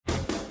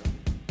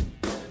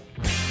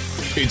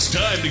It's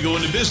time to go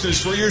into business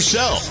for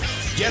yourself.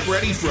 Get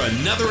ready for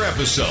another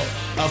episode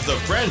of the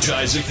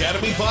Franchise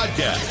Academy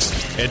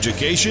Podcast.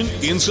 Education,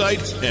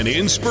 insight, and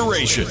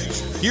inspiration.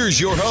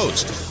 Here's your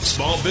host,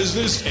 small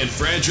business and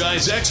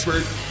franchise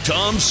expert,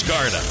 Tom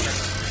Scarda.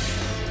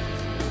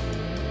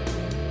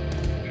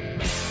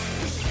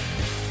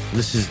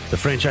 This is the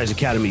Franchise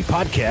Academy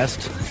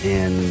Podcast,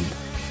 and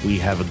we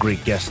have a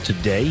great guest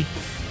today.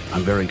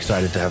 I'm very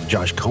excited to have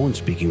Josh Cohen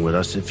speaking with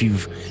us. If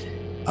you've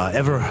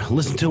ever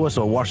listened to us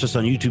or watched us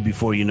on YouTube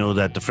before, you know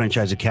that the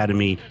Franchise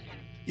Academy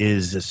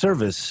is a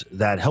service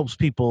that helps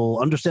people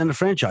understand the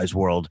franchise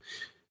world.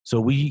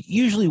 So we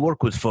usually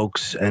work with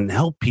folks and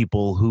help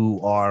people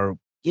who are,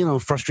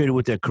 frustrated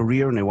with their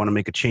career and they want to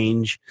make a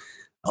change.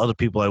 Other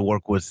people I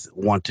work with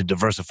want to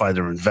diversify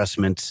their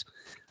investments.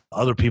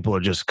 Other people are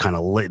just kind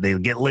of they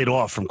get laid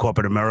off from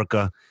corporate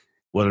America,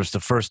 whether it's the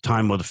first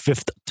time or the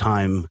fifth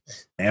time.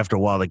 After a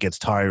while, that gets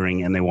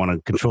tiring and they want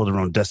to control their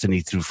own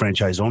destiny through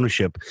franchise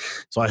ownership.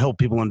 So I hope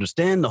people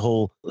understand the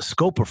whole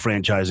scope of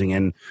franchising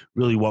and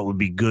really what would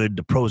be good,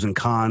 the pros and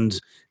cons.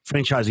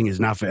 Franchising is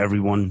not for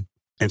everyone.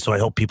 And so I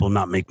hope people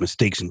not make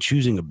mistakes in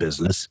choosing a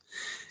business.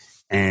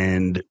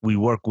 And we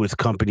work with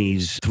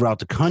companies throughout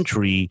the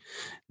country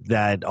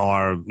that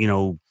are,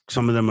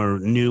 some of them are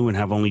new and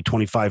have only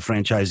 25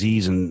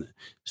 franchisees, and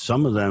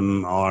some of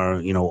them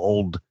are,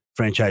 old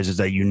franchises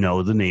that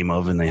the name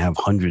of, and they have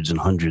hundreds and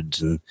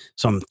hundreds and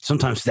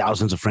sometimes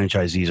thousands of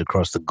franchisees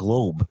across the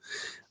globe.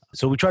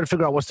 So we try to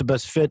figure out what's the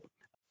best fit.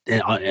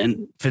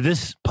 And for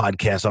this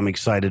podcast, I'm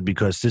excited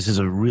because this is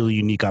a really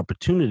unique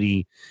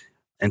opportunity.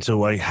 And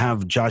so I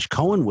have Josh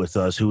Cohen with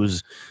us, who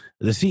is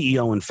the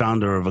CEO and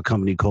founder of a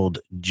company called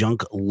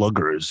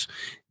Junkluggers.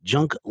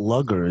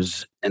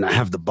 Junkluggers, and I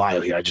have the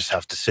bio here. I just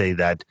have to say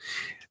that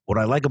what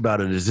I like about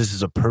it is this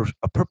is a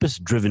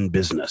purpose-driven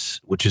business,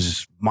 which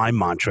is my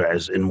mantra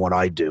as in what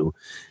I do.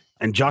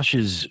 And Josh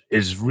is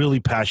really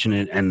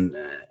passionate and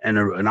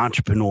an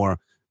entrepreneur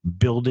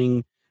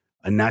building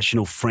a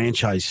national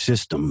franchise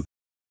system,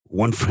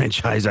 one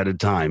franchise at a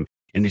time.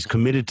 And he's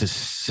committed to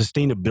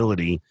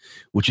sustainability,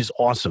 which is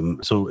awesome.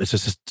 So it's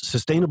a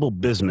sustainable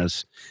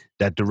business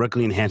that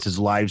directly enhances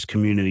lives,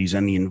 communities,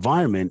 and the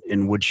environment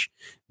in which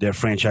their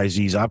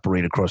franchisees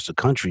operate across the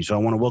country. So I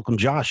want to welcome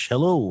Josh.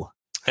 Hello.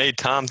 Hey,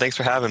 Tom. Thanks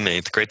for having me.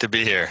 It's great to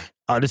be here.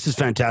 This is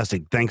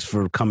fantastic. Thanks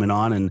for coming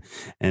on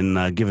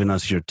and giving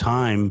us your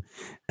time.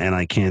 And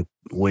I can't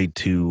wait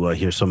to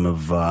hear some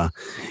of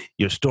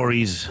your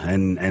stories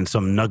and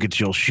some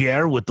nuggets you'll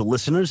share with the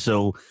listeners.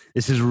 So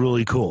this is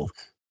really cool.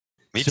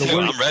 Me too.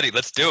 I'm ready.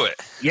 Let's do it.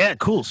 Yeah,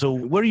 cool. So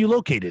where are you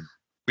located?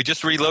 We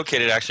just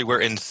relocated, actually. We're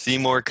in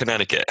Seymour,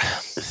 Connecticut.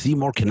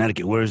 Seymour,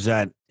 Connecticut. Where is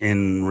that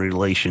in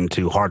relation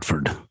to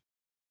Hartford?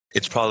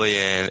 It's probably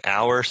an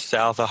hour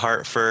south of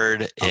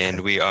Hartford, okay.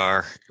 And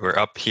we're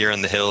up here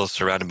in the hills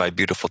surrounded by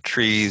beautiful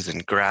trees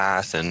and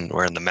grass, and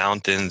we're in the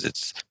mountains.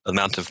 It's the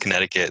mountains of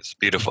Connecticut. It's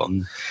beautiful.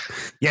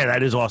 Mm-hmm. Yeah,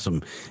 that is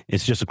awesome.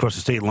 It's just across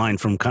the state line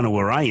from kind of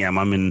where I am.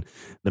 I'm in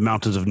the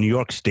mountains of New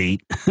York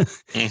State,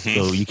 mm-hmm.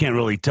 So you can't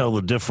really tell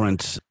the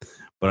difference.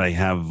 But I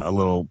have a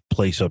little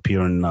place up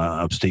here in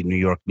upstate New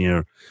York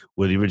near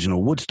where the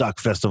original Woodstock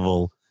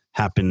Festival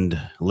happened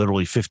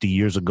literally 50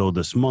 years ago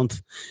this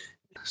month.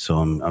 So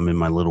I'm in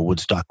my little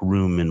Woodstock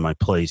room in my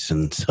place,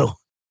 and so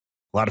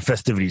a lot of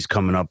festivities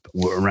coming up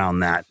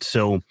around that.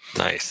 So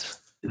nice.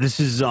 This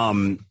is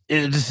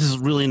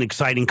really an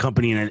exciting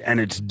company, and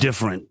it's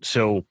different.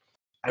 So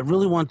I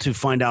really want to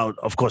find out,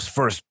 of course,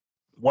 first,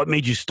 what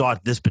made you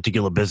start this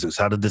particular business?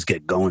 How did this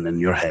get going in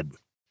your head?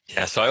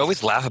 Yeah, so I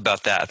always laugh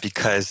about that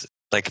because,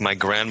 like my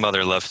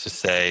grandmother loves to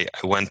say,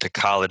 I went to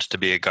college to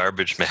be a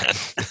garbage man.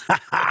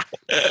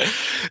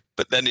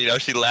 But then,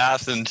 she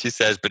laughs and she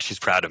says, but she's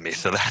proud of me.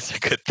 So that's a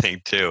good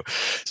thing too.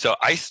 So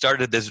I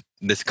started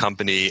this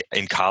company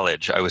in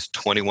college. I was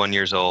 21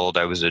 years old.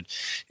 I was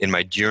in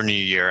my junior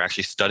year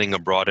actually studying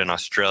abroad in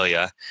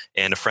Australia.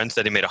 And a friend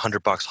said he made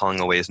 $100 hauling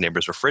away his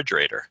neighbor's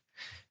refrigerator.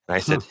 And I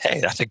said, hey,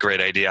 that's a great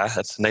idea.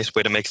 That's a nice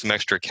way to make some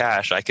extra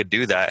cash. I could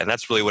do that. And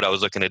that's really what I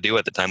was looking to do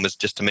at the time, was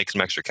just to make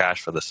some extra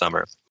cash for the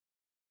summer.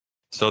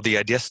 So the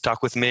idea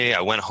stuck with me.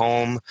 I went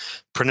home,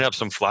 printed up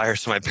some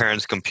flyers to my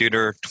parents'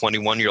 computer.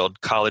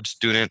 21-year-old college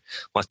student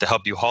wants to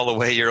help you haul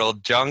away your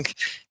old junk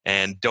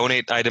and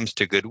donate items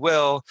to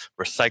Goodwill,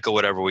 recycle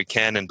whatever we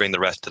can, and bring the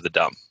rest to the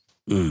dump.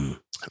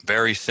 Mm.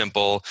 Very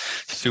simple,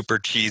 super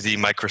cheesy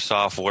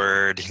Microsoft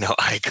Word,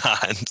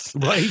 icons.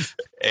 Right.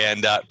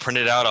 And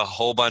printed out a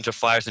whole bunch of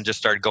flyers and just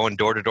started going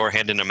door to door,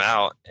 handing them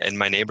out in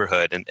my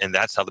neighborhood. And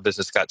that's how the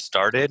business got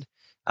started.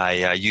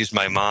 I used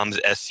my mom's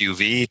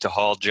SUV to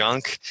haul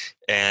junk,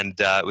 and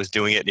was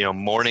doing it,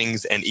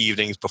 mornings and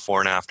evenings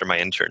before and after my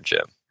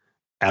internship.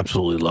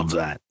 Absolutely love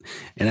that.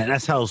 And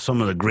that's how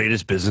some of the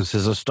greatest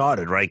businesses are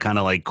started, right? Kind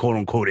of like, quote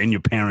unquote, in your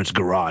parents'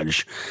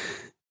 garage.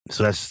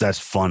 So that's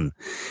fun.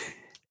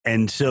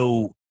 And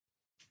so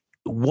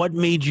what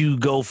made you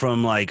go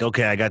from like,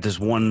 okay, I got this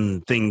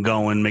one thing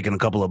going, making a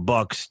couple of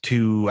bucks,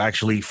 to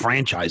actually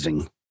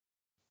franchising?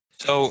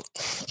 So,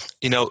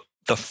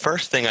 the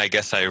first thing I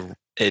guess I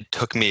it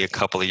took me a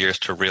couple of years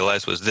to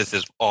realize was this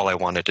is all I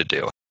wanted to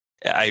do.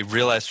 I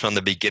realized from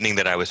the beginning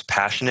that I was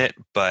passionate,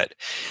 but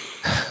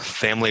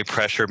family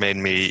pressure made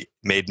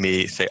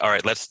me say, all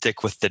right, let's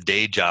stick with the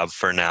day job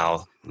for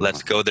now.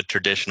 Let's go the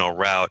traditional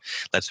route.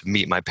 Let's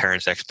meet my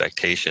parents'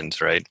 expectations,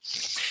 right?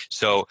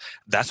 So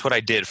that's what I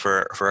did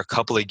for a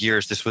couple of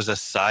years. This was a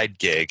side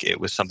gig.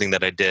 It was something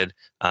that I did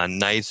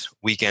nights,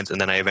 weekends,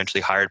 and then I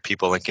eventually hired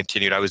people and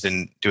continued. I was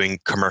doing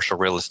commercial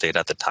real estate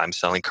at the time,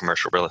 selling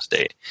commercial real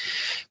estate.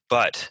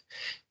 But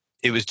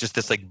it was just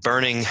this like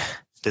burning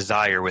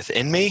desire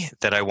within me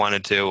that I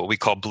wanted to, what we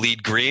call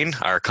bleed green.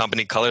 Our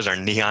company colors are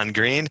neon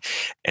green.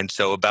 And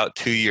so about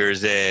 2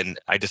 years in,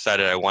 I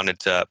decided I wanted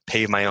to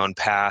pave my own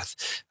path,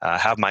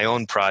 have my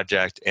own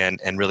project, and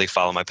really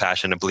follow my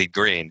passion and bleed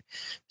green.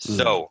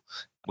 So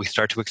we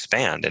start to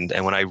expand.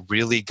 And when I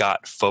really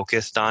got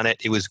focused on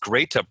it, it was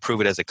great to prove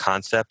it as a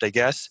concept, I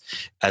guess,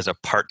 as a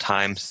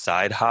part-time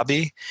side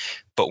hobby.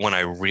 But when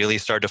I really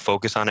started to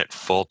focus on it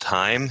full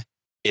time,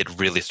 it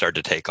really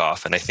started to take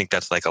off. And I think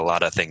that's like a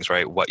lot of things,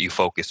 right? What you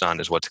focus on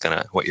is what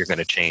you're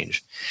gonna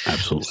change.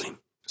 Absolutely.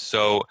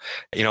 So,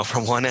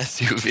 from one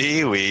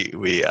SUV,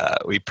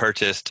 we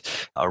purchased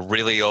a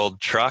really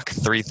old truck,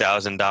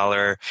 $3,000,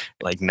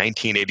 like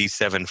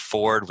 1987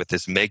 Ford with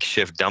this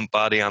makeshift dump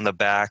body on the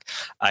back.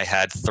 I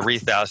had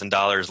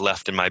 $3,000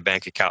 left in my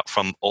bank account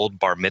from old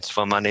bar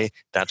mitzvah money.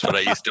 That's what I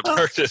used to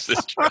purchase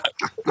this truck.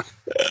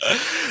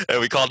 And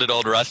we called it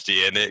Old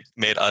Rusty, and it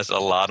made us a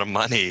lot of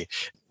money.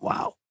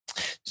 Wow.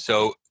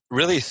 So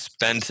really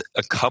spent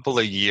a couple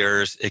of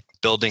years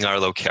building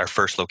our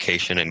first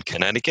location in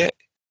Connecticut.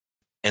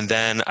 And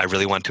then I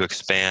really want to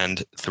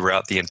expand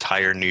throughout the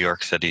entire New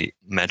York City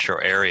metro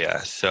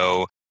area.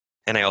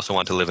 And I also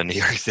want to live in New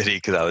York City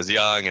because I was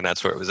young and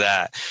that's where it was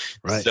at.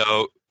 Right.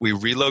 So we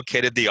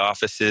relocated the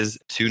offices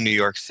to New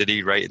York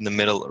City, right in the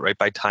middle, right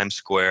by Times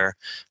Square.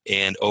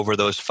 And over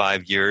those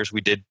 5 years,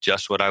 we did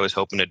just what I was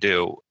hoping to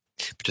do,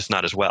 but just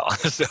not as well.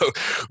 So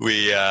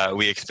we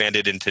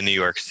expanded into New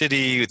York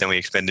City, then we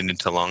expanded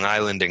into Long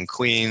Island and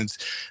Queens,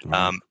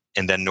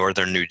 and then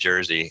Northern New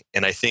Jersey.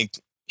 And I think,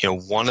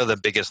 one of the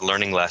biggest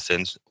learning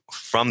lessons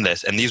from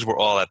this, and these were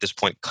all at this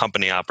point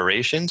company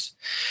operations,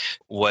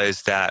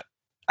 was that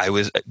I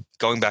was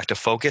going back to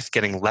focus,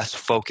 getting less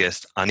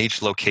focused on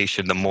each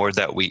location the more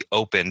that we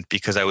opened,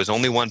 because I was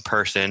only one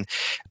person,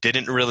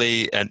 didn't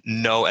really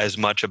know as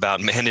much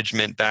about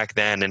management back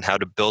then and how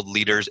to build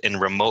leaders in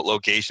remote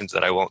locations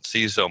that I won't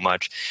see so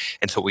much.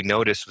 And so what we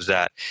noticed was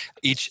that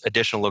each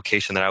additional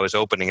location that I was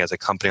opening as a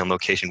company on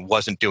location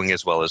wasn't doing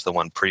as well as the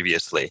one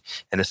previously,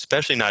 and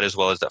especially not as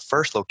well as the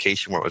first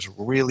location where it was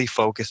really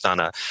focused on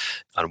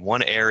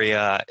one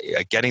area,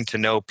 getting to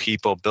know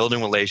people, building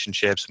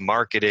relationships,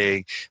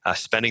 marketing,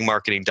 spending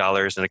marketing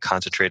dollars in a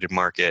concentrated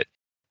market.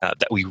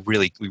 That we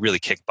really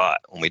kicked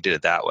butt when we did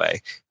it that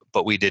way.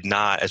 But we did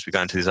not as we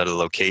got into these other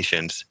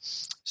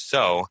locations.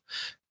 So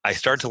I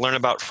started to learn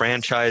about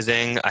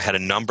franchising. I had a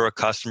number of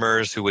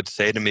customers who would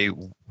say to me,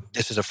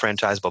 this is a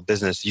franchisable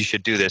business, you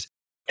should do this.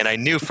 And I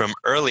knew from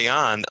early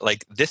on,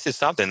 like, this is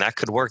something that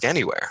could work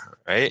anywhere,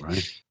 right?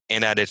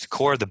 And at its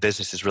core, the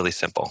business is really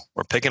simple.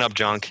 We're picking up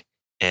junk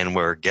and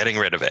we're getting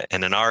rid of it.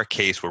 And in our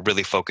case, we're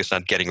really focused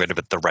on getting rid of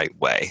it the right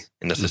way,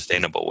 in a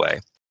sustainable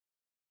way.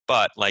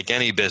 But like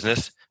any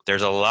business,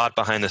 there's a lot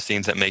behind the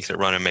scenes that makes it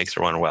run and makes it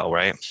run well,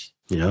 right?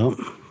 Yep.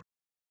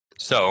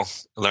 So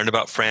I learned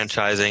about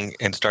franchising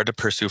and started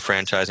to pursue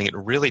franchising. It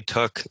really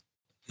took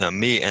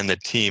me and the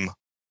team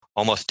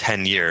almost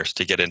 10 years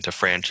to get into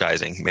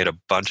franchising. Made a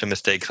bunch of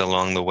mistakes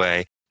along the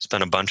way.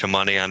 Spent a bunch of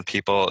money on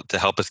people to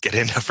help us get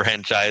into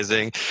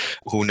franchising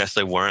who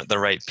necessarily weren't the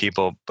right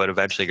people, but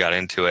eventually got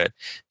into it.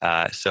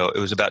 So it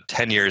was about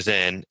 10 years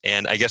in.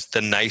 And I guess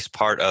the nice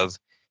part of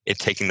it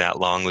taking that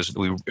long was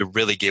it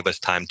really gave us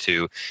time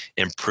to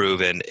improve,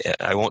 and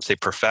I won't say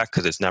perfect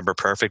because it's never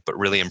perfect, but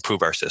really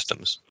improve our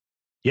systems.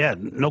 Yeah,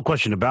 no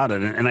question about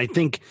it. And I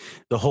think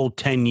the whole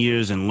 10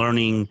 years and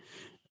learning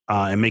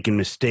and making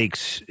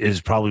mistakes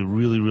is probably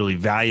really, really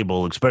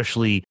valuable,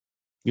 especially,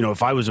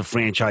 if I was a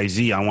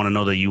franchisee, I want to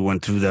know that you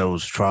went through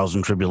those trials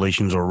and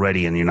tribulations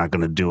already and you're not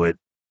going to do it,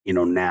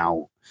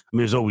 now. I mean,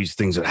 there's always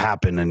things that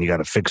happen and you got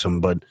to fix them,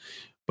 but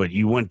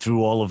you went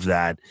through all of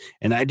that.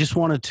 And I just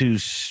wanted to,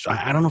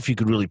 I don't know if you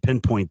could really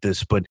pinpoint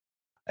this, but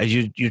as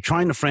you're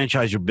trying to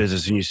franchise your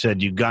business and you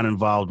said you got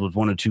involved with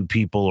one or two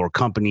people or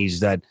companies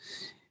that,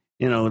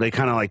 they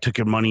kind of like took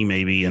your money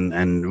maybe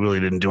and really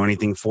didn't do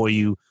anything for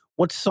you.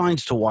 What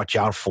signs to watch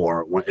out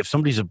for if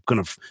somebody's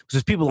going to, because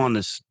there's people on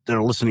this that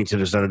are listening to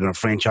this that are going to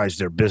franchise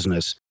their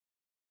business.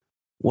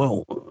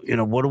 Well,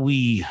 what do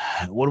we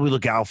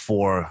look out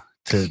for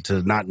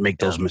to not make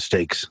those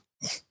mistakes?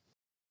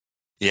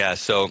 Yeah,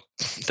 so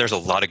there's a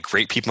lot of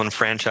great people in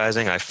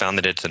franchising. I found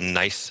that it's a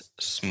nice,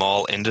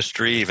 small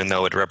industry, even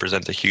though it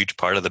represents a huge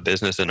part of the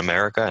business in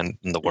America and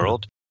in the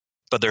world.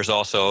 But there's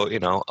also,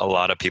 a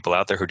lot of people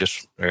out there who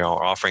just, are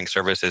offering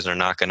services and are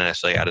not going to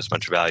necessarily add as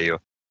much value.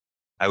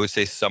 I would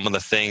say some of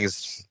the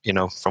things,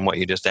 from what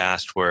you just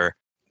asked were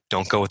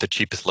don't go with the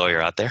cheapest lawyer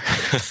out there.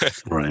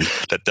 Right.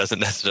 That doesn't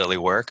necessarily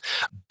work.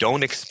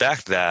 Don't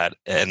expect that,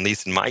 at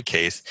least in my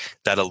case,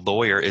 that a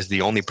lawyer is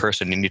the only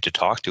person you need to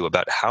talk to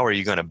about how are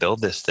you going to build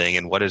this thing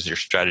and what is your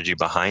strategy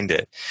behind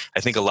it.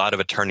 I think a lot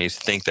of attorneys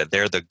think that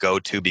they're the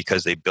go-to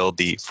because they build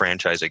the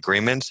franchise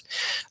agreements.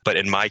 But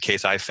in my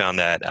case, I found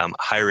that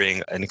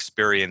hiring an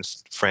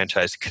experienced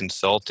franchise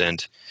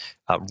consultant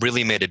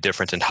really made a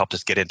difference and helped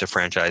us get into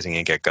franchising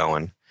and get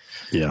going.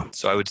 Yeah.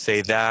 So I would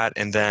say that.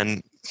 And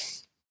then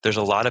there's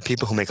a lot of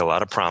people who make a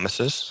lot of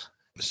promises.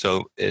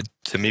 So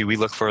to me, we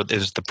look for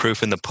is the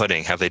proof in the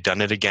pudding. Have they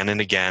done it again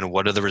and again?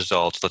 What are the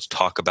results? Let's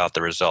talk about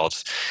the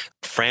results.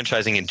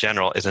 Franchising in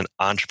general is an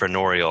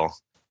entrepreneurial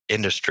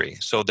industry.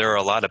 So there are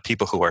a lot of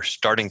people who are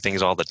starting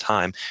things all the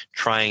time,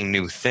 trying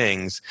new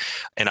things.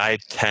 And I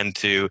tend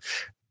to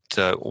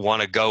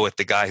want to go with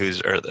the guy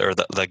who's, or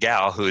the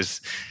gal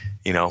who's,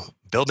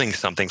 building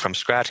something from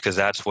scratch, because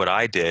that's what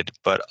I did.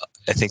 But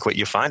I think what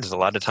you find is a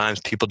lot of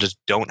times people just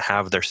don't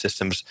have their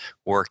systems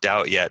worked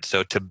out yet.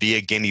 So to be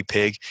a guinea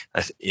pig,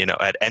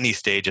 at any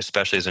stage,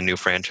 especially as a new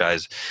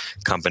franchise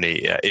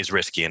company, is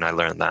risky. And I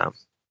learned that.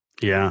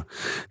 Yeah,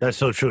 that's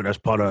so true. That's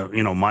part of,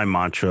 my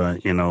mantra,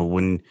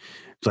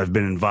 so I've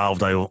been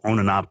involved. I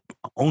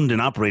owned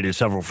and operated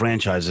several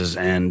franchises,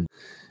 and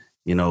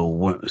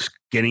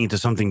getting into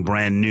something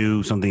brand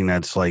new, something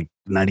that's like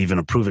not even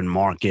a proven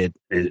market,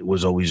 it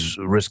was always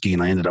risky,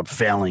 and I ended up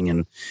failing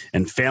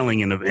and failing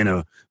in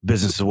a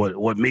business is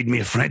what made me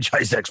a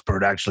franchise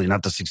expert, actually,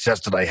 not the success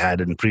that I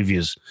had in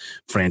previous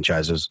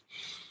franchises.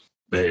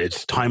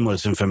 It's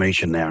timeless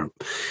information there.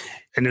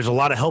 And there's a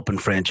lot of help in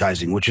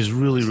franchising, which is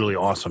really, really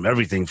awesome.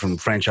 Everything from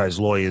franchise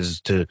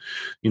lawyers to,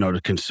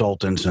 to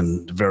consultants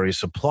and various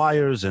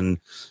suppliers, and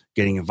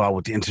getting involved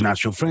with the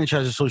International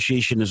Franchise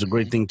Association is a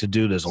great thing to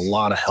do. There's a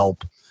lot of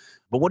help.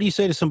 But what do you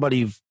say to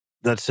somebody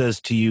that says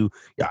to you,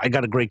 yeah, I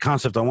got a great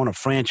concept, I want to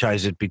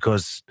franchise it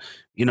because,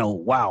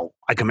 wow,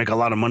 I can make a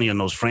lot of money on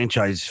those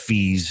franchise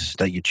fees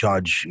that you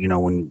charge,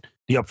 when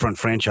the upfront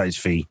franchise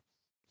fee?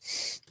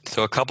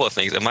 So a couple of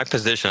things. And my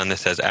position on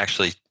this has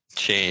actually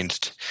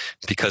changed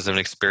because of an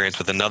experience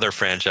with another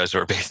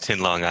franchisor based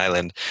in Long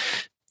Island.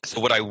 So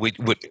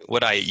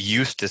what I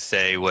used to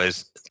say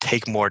was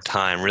take more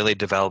time, really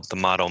develop the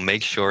model,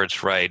 make sure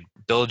it's right,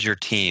 build your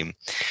team.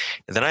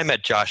 And then I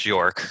met Josh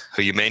York,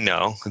 who you may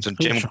know,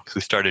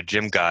 who started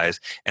Gym Guys,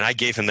 and I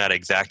gave him that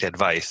exact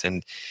advice.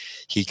 And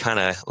he kind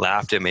of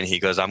laughed at me and he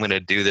goes, I'm going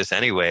to do this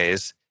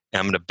anyways, and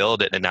I'm going to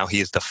build it. And now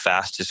he is the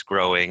fastest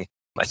growing,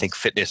 I think,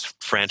 fitness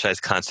franchise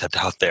concept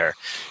out there.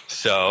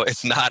 So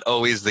it's not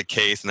always the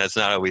case, and that's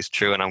not always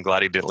true. And I'm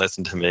glad he didn't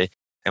listen to me.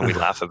 And we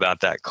laugh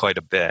about that quite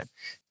a bit.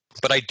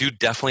 But I do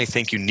definitely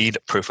think you need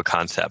a proof of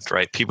concept,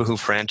 right? People who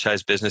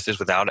franchise businesses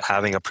without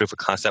having a proof of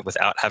concept,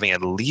 without having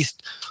at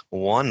least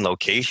one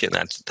location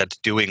that's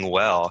doing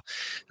well,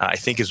 I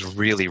think is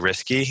really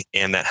risky.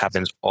 And that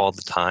happens all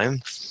the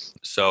time.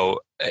 So,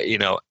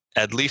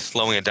 at least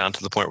slowing it down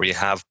to the point where you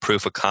have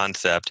proof of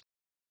concept,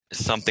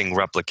 something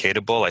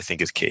replicatable, I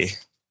think is key.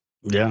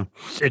 Yeah,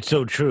 it's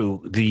so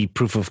true. The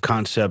proof of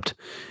concept.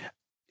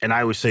 And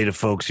I always say to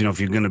folks, if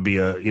you're going to be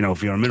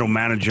if you're a middle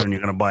manager and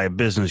you're going to buy a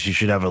business, you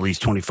should have at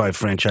least 25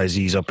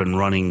 franchisees up and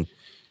running,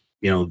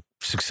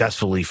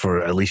 successfully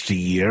for at least a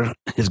year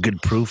is good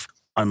proof,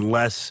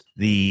 unless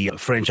the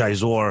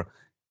franchisor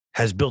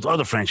has built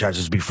other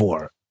franchises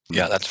before.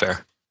 Yeah, that's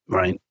fair.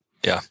 Right.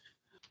 Yeah.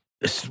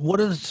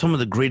 What are some of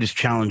the greatest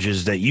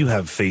challenges that you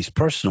have faced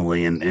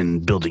personally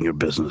in building your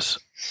business?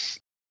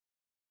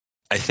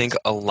 I think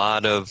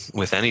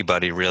with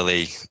anybody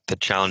really, the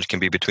challenge can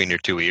be between your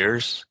two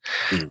ears,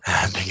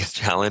 biggest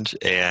challenge.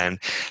 And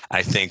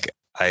I think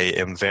I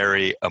am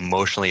very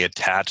emotionally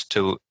attached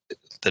to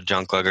the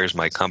Junkluggers,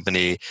 my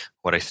company,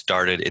 what I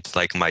started. It's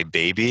like my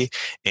baby.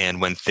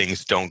 And when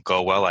things don't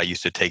go well, I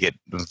used to take it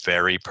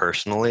very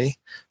personally.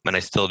 And I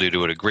still do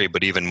to a degree,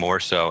 but even more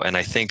so. And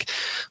I think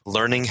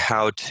learning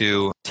how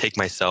to take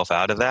myself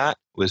out of that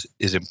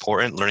is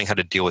important. Learning how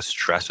to deal with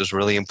stress was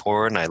really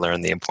important. I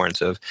learned the importance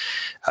of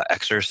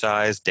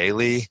exercise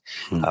daily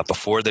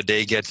before the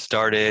day gets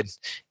started,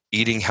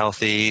 eating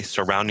healthy,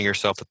 surrounding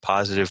yourself with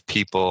positive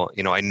people.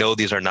 I know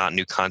these are not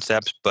new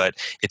concepts, but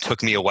it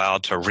took me a while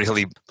to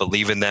really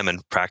believe in them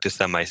and practice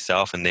them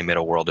myself, and they made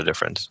a world of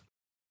difference.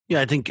 Yeah,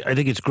 I think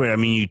it's great. I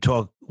mean,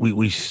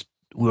 we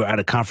were at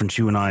a conference,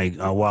 you and I,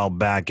 a while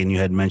back, and you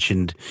had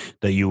mentioned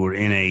that you were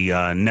in a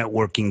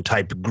networking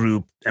type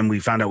group, and we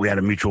found out we had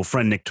a mutual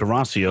friend, Nick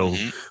Tarasio,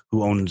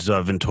 who owns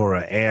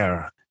Ventura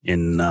Air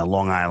in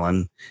Long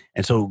Island.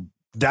 And so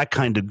that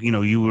kind of,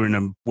 you were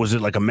was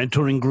it like a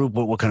mentoring group?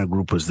 What kind of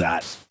group was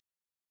that?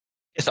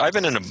 So I've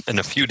been in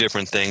a few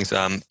different things.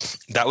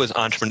 That was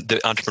the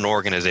Entrepreneur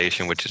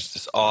Organization, which is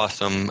this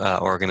awesome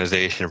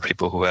organization of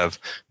people who have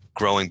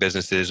growing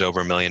businesses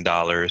over $1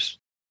 million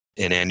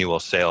in annual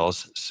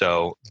sales.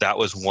 So that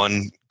was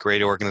one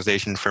great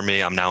organization for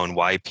me. I'm now in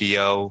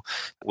YPO,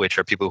 which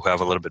are people who have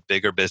a little bit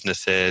bigger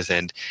businesses.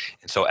 And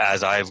so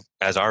as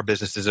our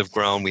businesses have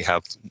grown, we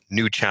have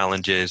new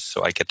challenges.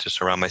 So I get to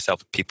surround myself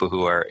with people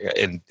who are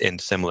in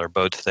similar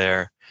boats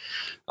there.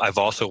 I've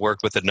also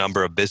worked with a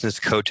number of business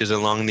coaches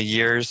along the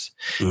years,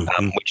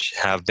 which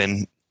have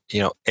been,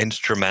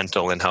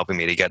 instrumental in helping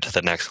me to get to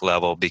the next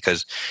level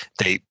because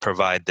they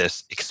provide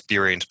this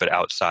experience but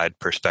outside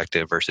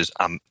perspective versus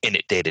I'm in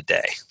it day to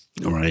day.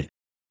 All right.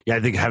 Yeah, I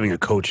think having a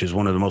coach is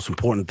one of the most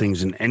important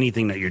things in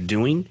anything that you're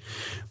doing,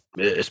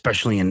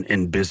 especially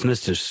in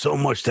business. There's so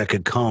much that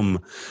could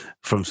come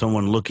from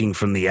someone looking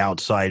from the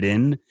outside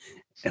in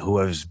who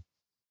has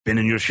been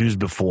in your shoes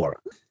before.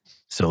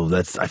 So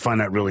I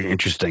find that really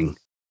interesting.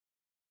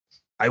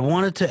 I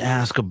wanted to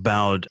ask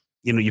about,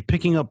 you're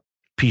picking up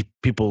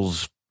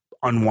people's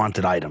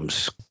unwanted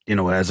items.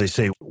 As I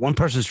say, one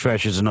person's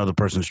trash is another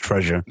person's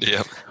treasure.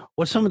 Yeah.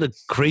 What's some of the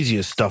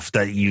craziest stuff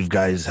that you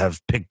guys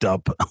have picked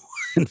up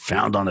and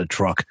found on a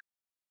truck?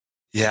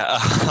 Yeah,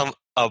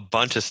 a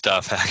bunch of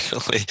stuff,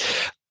 actually.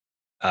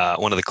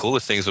 One of the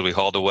coolest things was we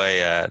hauled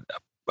away a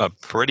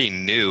pretty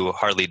new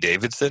Harley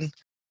Davidson.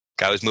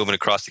 Guy was moving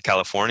across to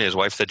California. His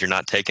wife said, "You're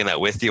not taking that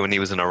with you," when he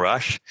was in a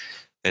rush.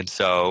 And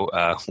so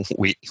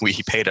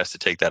he paid us to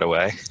take that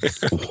away.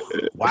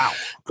 Wow.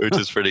 Which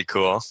is pretty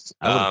cool.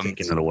 I would have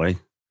taken it away.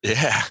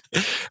 Yeah.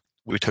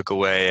 We took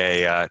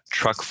away a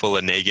truck full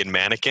of naked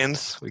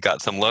mannequins. We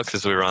got some looks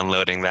as we were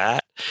unloading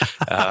that.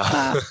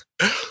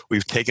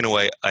 We've taken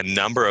away a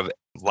number of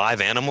live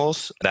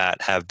animals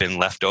that have been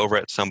left over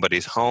at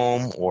somebody's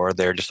home, or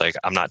they're just like,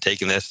 "I'm not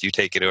taking this, you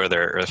take it," or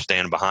they're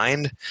staying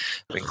behind,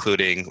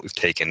 including we've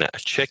taken a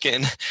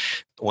chicken.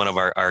 One of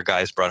our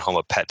guys brought home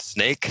a pet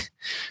snake.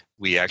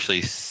 We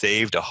actually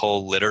saved a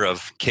whole litter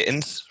of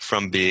kittens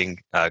from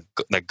being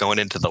going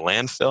into the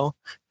landfill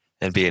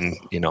and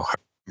being,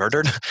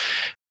 murdered.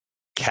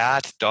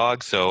 Cats,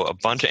 dogs, so a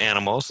bunch of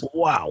animals.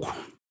 Wow.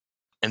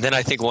 And then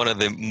I think one of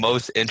the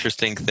most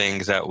interesting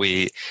things that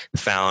we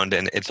found,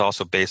 and it's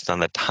also based on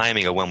the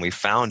timing of when we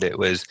found it,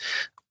 was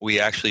we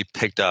actually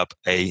picked up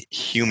a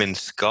human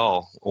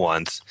skull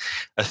once,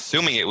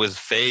 assuming it was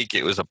fake,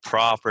 it was a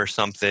prop or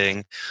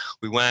something.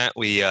 We brought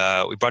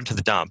it to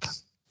the dump.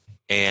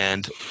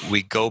 And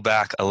we go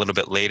back a little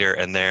bit later,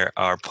 and there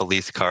are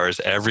police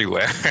cars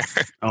everywhere.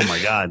 Oh, my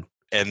God.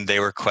 And they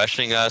were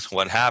questioning us,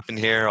 what happened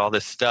here, all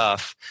this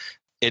stuff.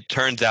 It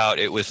turns out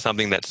it was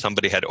something that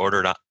somebody had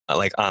ordered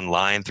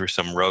online through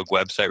some rogue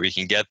website where you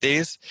can get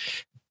these.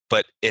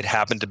 But it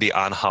happened to be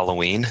on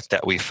Halloween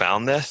that we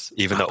found this,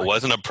 even though it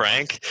wasn't a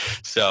prank.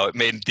 So it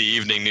made the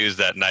evening news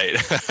that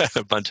night,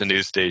 a bunch of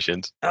news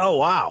stations. Oh,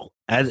 wow.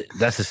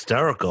 That's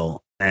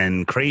hysterical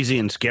and crazy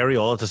and scary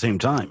all at the same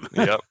time.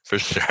 Yep, for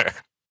sure.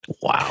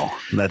 Wow.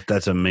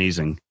 That's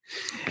amazing.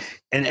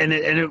 And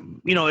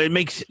it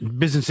makes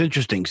business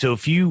interesting. So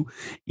if a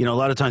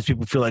lot of times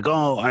people feel like,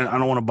 oh, I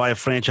don't want to buy a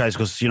franchise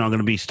because, I'm going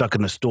to be stuck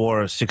in the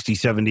store 60,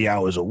 70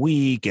 hours a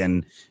week.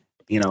 And,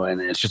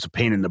 and it's just a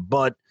pain in the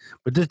butt.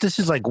 But this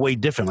is like way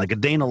different. Like a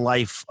day in the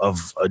life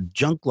of a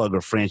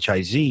Junklugger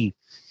franchisee,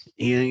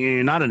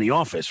 you're not in the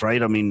office,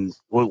 right? I mean,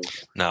 No.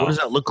 What does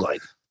that look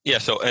like? Yeah.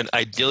 So, and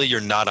ideally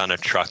you're not on a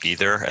truck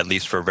either, at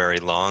least for very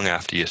long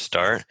after you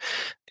start.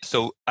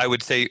 So I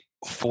would say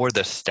for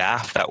the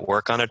staff that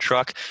work on a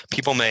truck,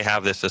 people may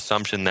have this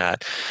assumption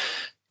that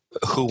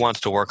who wants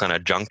to work on a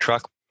junk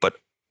truck? But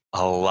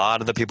a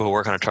lot of the people who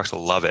work on a trucks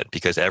will love it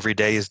because every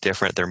day is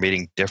different. They're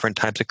meeting different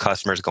types of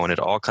customers, going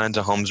into all kinds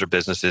of homes or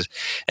businesses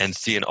and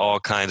seeing all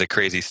kinds of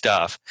crazy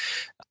stuff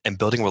and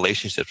building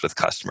relationships with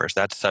customers.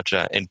 That's such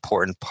an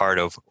important part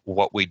of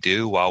what we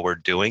do while we're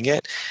doing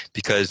it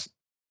because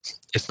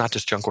it's not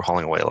just junk we're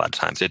hauling away a lot of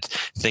times. It's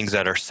things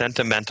that are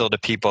sentimental to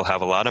people,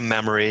 have a lot of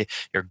memory.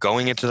 You're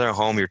going into their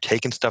home, you're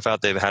taking stuff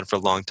out they've had for a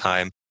long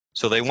time.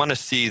 So they want to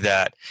see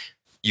that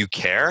you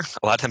care.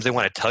 A lot of times they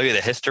want to tell you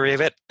the history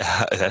of it.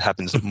 That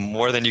happens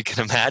more than you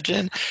can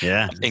imagine.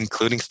 Yeah.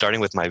 Including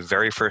starting with my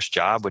very first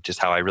job, which is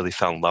how I really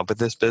fell in love with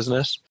this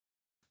business.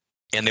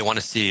 And they want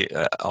to see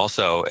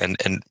also, and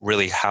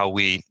really how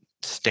we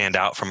stand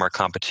out from our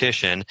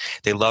competition.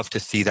 They love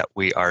to see that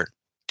we are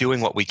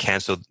doing what we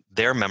can so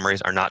their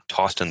memories are not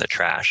tossed in the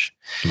trash.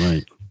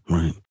 Right.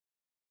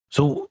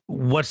 So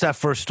what's that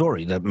first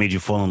story that made you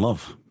fall in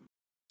love?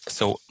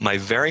 So my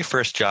very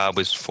first job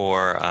was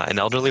for an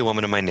elderly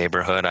woman in my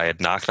neighborhood. I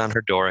had knocked on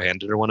her door,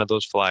 handed her one of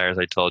those flyers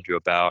I told you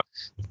about.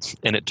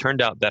 And it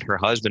turned out that her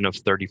husband of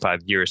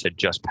 35 years had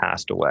just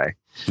passed away.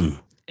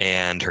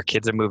 And her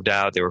kids had moved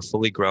out. They were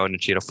fully grown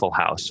and she had a full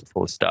house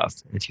full of stuff.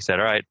 And she said,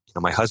 all right,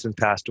 my husband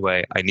passed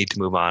away. I need to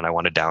move on. I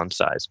want to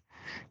downsize.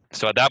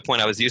 So at that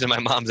point, I was using my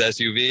mom's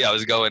SUV. I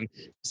was going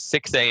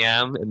 6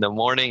 a.m. in the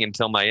morning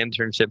until my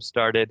internship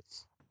started.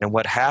 And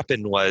what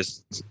happened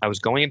was I was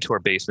going into her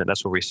basement.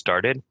 That's where we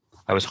started.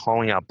 I was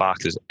hauling out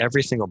boxes.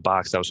 Every single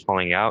box I was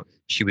hauling out,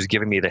 she was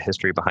giving me the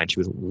history behind. She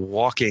was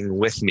walking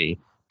with me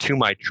to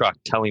my truck,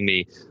 telling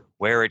me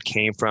where it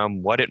came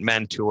from, what it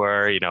meant to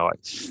her.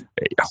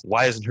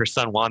 Why doesn't her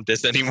son want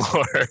this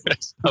anymore?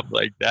 Stuff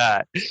like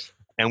that.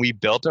 And we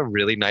built a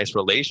really nice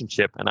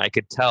relationship. And I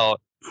could tell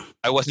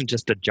I wasn't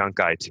just a junk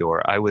guy to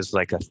her. I was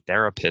like a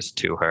therapist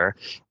to her.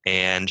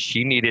 And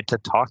she needed to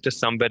talk to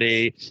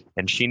somebody.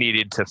 And she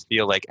needed to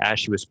feel like as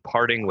she was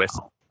parting with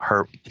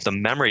the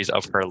memories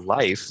of her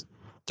life,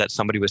 that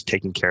somebody was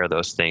taking care of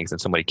those things and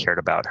somebody cared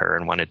about her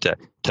and wanted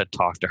to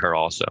talk to her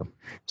also.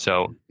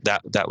 So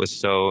that was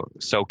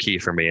so key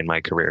for me in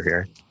my career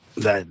here.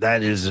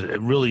 That is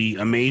really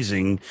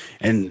amazing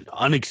and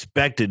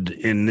unexpected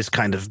in this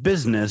kind of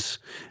business.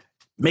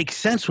 Makes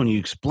sense when you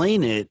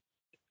explain it.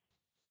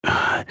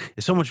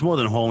 It's so much more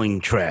than hauling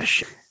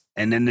trash.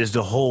 And then there's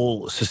the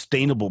whole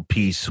sustainable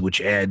piece, which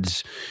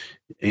adds,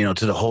 to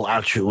the whole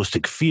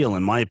altruistic feel,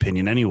 in my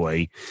opinion,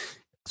 anyway.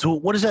 So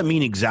what does that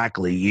mean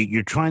exactly?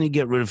 You're trying to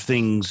get rid of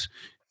things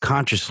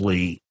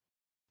consciously.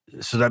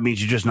 So that means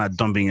you're just not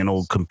dumping an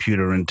old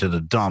computer into the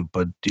dump,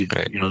 but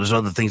Right. There's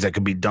other things that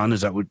could be done.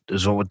 Is that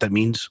what that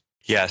means?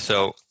 Yeah.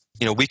 So,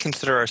 we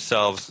consider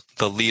ourselves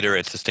the leader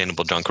in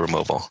sustainable junk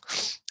removal.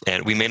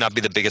 And we may not be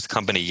the biggest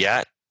company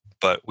yet,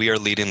 but we are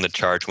leading the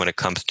charge when it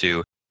comes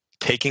to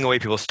taking away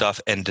people's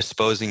stuff and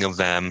disposing of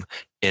them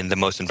in the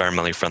most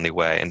environmentally friendly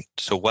way. And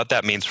so what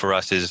that means for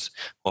us is,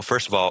 well,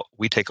 first of all,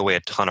 we take away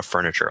a ton of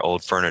furniture,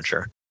 old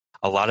furniture.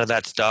 A lot of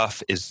that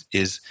stuff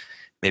is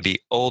maybe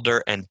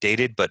older and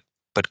dated, but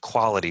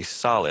quality,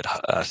 solid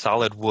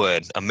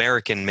wood,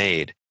 American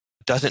made,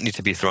 doesn't need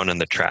to be thrown in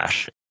the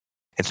trash.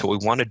 And so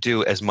what we want to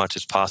do as much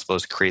as possible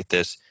is create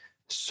this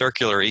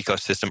circular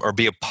ecosystem or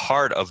be a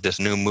part of this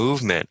new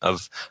movement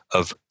of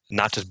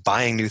not just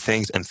buying new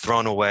things and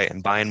throwing away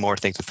and buying more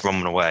things and throwing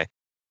them away.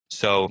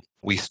 So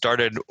we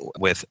started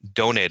with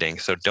donating.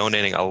 So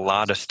donating a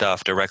lot of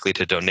stuff directly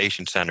to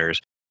donation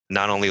centers,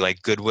 not only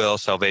like Goodwill,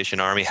 Salvation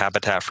Army,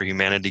 Habitat for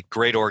Humanity,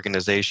 great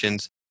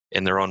organizations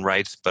in their own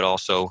rights, but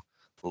also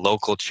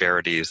local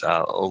charities,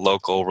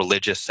 local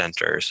religious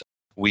centers.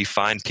 We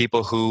find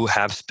people who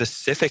have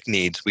specific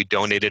needs. We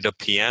donated a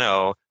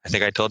piano, I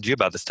think I told you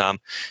about this, Tom,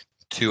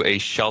 to a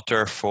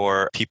shelter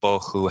for people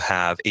who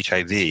have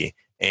HIV.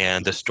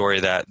 And the story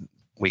that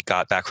we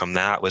got back from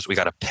that was we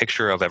got a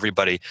picture of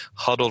everybody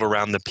huddled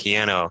around the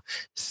piano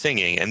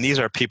singing. And these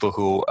are people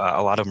who,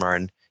 a lot of them are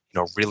in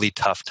really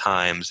tough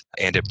times,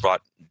 and it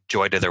brought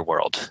joy to their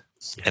world.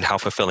 And how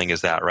fulfilling is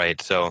that, right?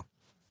 So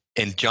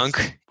in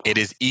junk, it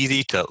is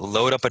easy to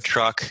load up a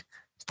truck,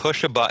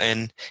 push a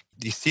button,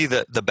 you see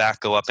the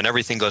back go up, and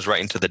everything goes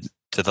right into the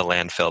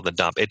landfill, the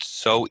dump. It's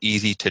so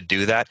easy to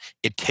do that.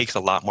 It takes a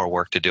lot more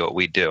work to do what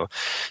we do.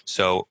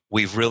 So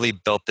we've really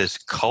built this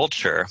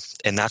culture,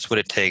 and that's what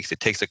it takes.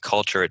 It takes a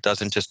culture. It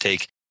doesn't just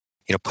take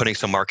putting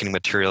some marketing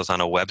materials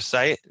on a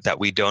website that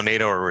we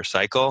donate or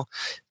recycle,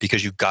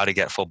 because you've got to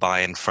get full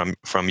buy-in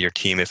from your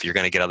team if you're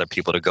going to get other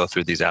people to go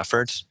through these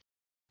efforts.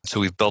 So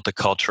we've built a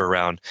culture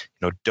around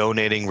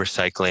donating,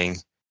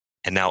 recycling,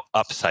 and now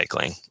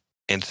upcycling.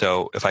 And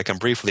so if I can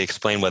briefly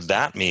explain what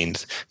that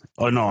means.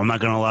 Oh, no, I'm not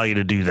going to allow you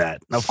to do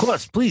that. Of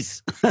course,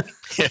 please.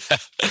 Yeah,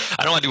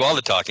 I don't want to do all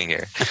the talking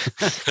here.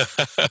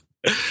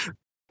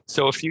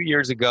 So a few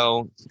years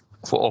ago,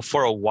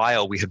 for a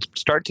while, we had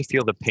started to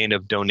feel the pain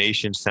of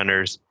donation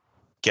centers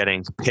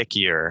getting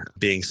pickier,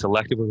 being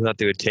selective with what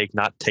they would take,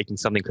 not taking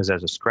something because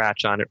there's a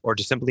scratch on it, or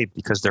just simply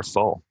because they're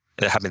full.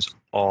 It happens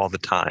all the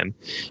time.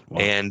 Wow.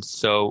 And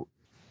so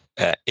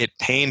it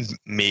pained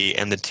me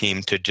and the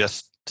team to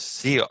just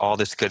see all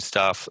this good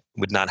stuff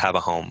would not have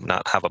a home,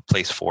 not have a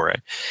place for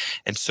it.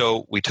 And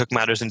so we took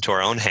matters into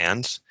our own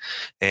hands,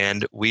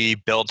 and we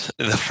built,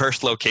 the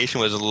first location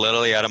was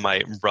literally out of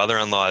my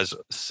brother-in-law's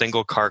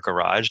single car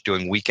garage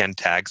doing weekend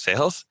tag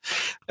sales.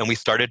 And we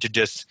started to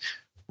just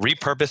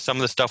repurpose some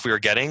of the stuff we were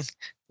getting,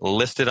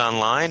 list it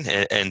online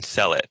and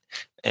sell it,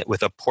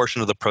 with a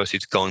portion of the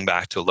proceeds going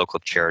back to a local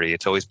charity.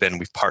 It's always been,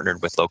 we've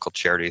partnered with local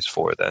charities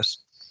for this.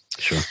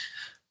 Sure.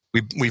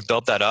 We've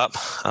built that up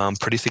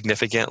pretty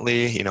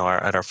significantly.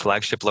 At our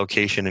flagship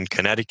location in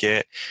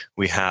Connecticut,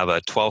 we have a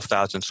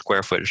 12,000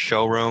 square foot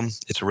showroom.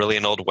 It's really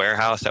an old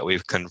warehouse that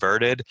we've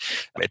converted.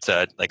 It's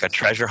like a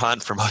treasure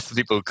hunt for most of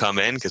the people who come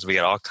in, because we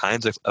got all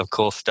kinds of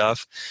cool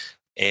stuff.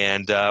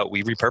 And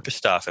we repurpose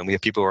stuff, and we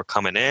have people who are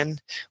coming in.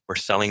 We're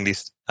selling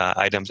these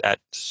items at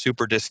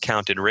super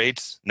discounted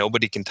rates.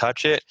 Nobody can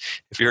touch it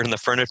if you're in the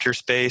furniture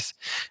space.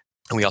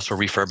 And we also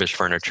refurbish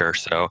furniture.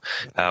 So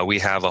we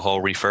have a whole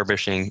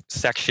refurbishing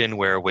section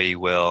where we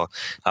will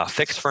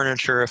fix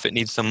furniture if it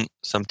needs some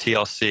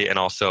TLC. And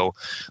also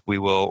we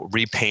will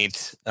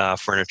repaint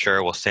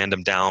furniture. We'll sand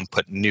them down,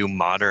 put new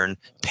modern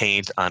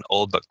paint on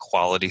old but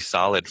quality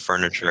solid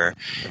furniture.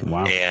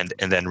 Wow.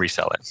 and then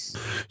resell it.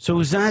 So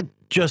is that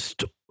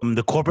just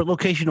the corporate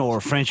location, or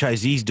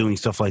franchisees doing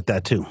stuff like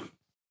that too?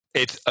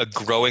 It's a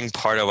growing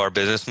part of our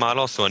business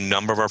model. So a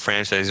number of our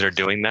franchisees are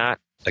doing that.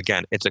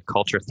 Again, it's a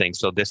culture thing.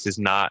 So this is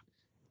not,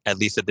 at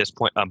least at this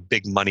point, a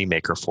big money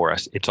maker for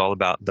us. It's all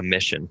about the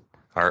mission.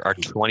 Our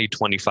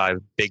 2025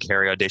 big,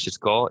 hairy, audacious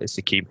goal is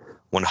to keep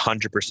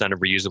 100% of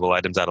reusable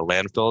items out of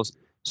landfills.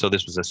 So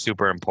this was a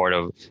super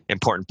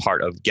important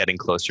part of getting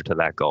closer to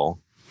that goal.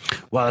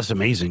 Wow, that's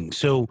amazing.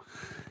 So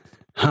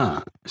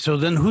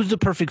then who's the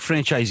perfect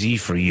franchisee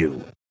for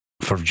you,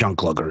 for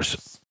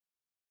Junkluggers?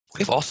 We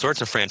have all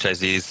sorts of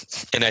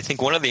franchisees. And I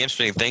think one of the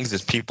interesting things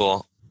is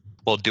people,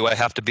 well, do I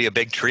have to be a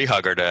big tree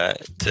hugger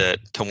to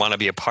want to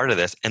be a part of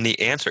this? And the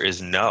answer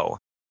is no.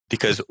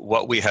 Because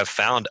what we have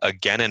found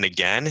again and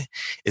again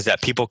is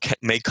that people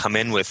may come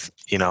in with,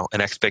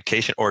 an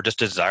expectation or just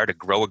desire to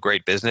grow a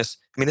great business.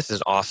 I mean, this is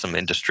an awesome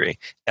industry.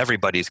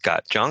 Everybody's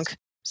got junk.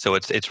 So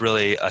it's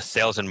really a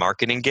sales and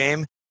marketing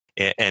game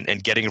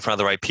and getting in front of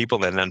the right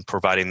people and then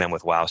providing them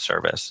with wow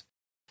service.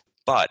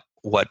 But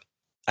what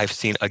I've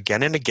seen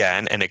again and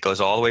again, and it goes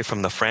all the way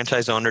from the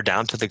franchise owner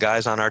down to the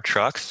guys on our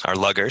trucks, our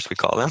luggers, we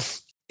call them,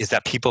 is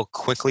that people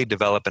quickly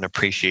develop an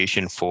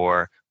appreciation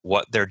for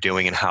what they're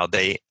doing and how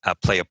they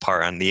play a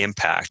part on the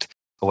impact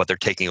of what they're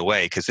taking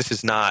away. Because this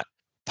is not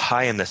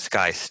pie in the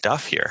sky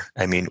stuff here.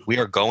 I mean, we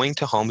are going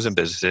to homes and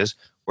businesses.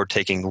 We're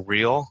taking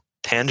real,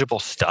 tangible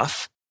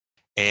stuff,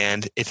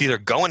 and it's either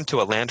going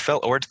to a landfill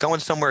or it's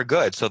going somewhere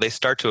good. So they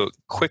start to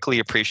quickly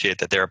appreciate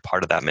that they're a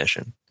part of that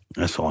mission.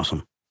 That's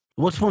awesome.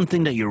 What's one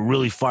thing that you're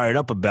really fired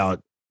up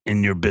about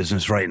in your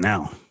business right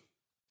now?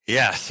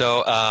 Yeah.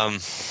 So,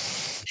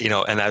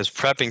 and I was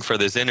prepping for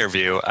this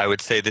interview. I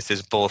would say this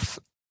is both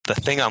the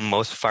thing I'm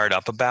most fired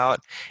up about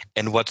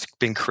and what's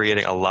been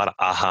creating a lot of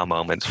aha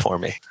moments for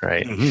me.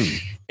 Right. Mm-hmm.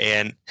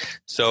 And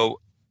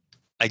so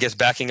I guess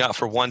backing up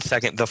for 1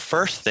 second, the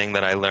first thing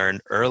that I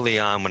learned early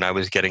on when I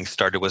was getting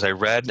started was I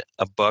read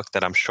a book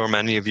that I'm sure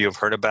many of you have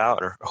heard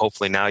about, or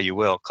hopefully now you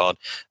will, called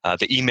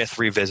The E-Myth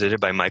Revisited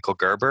by Michael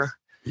Gerber.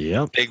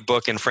 Yeah, big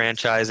book in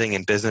franchising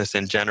and business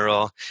in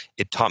general.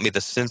 It taught me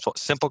the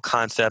simple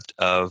concept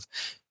of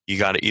you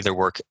got to either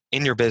work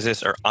in your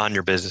business or on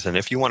your business. And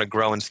if you want to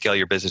grow and scale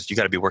your business, you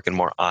got to be working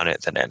more on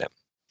it than in it.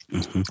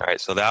 Mm-hmm. All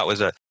right. So that was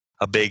a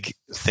big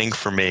thing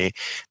for me.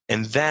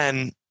 And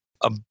then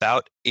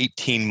about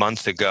 18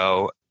 months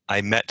ago,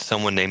 I met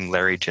someone named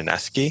Larry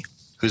Janeski,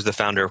 who's the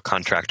founder of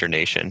Contractor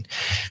Nation.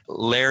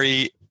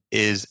 Larry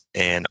is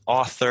an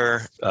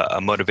author, a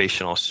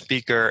motivational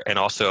speaker, and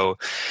also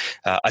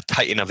a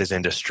titan of his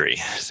industry.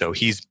 So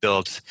he's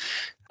built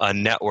a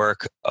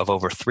network of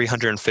over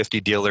 350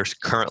 dealers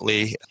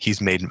currently.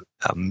 He's made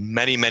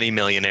many, many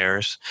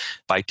millionaires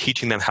by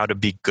teaching them how to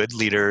be good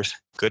leaders,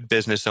 good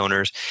business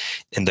owners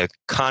in the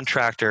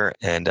contractor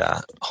and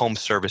home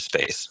service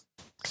space.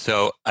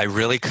 So I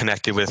really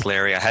connected with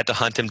Larry. I had to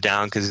hunt him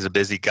down because he's a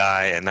busy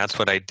guy, and that's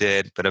what I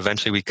did. But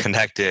eventually we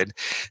connected.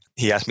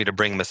 He asked me to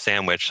bring him a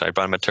sandwich. I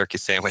brought him a turkey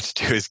sandwich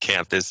to his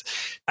campus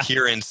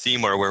here in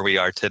Seymour, where we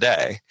are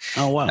today.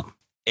 Oh, wow.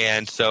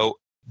 And so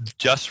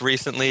just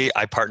recently,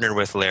 I partnered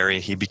with Larry.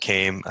 He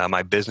became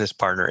my business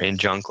partner in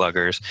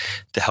Junkluggers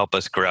to help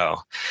us grow.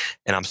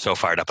 And I'm so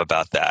fired up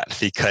about that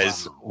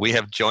because we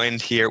have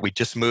joined here. We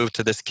just moved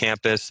to this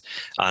campus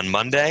on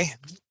Monday.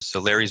 So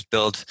Larry's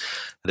built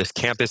this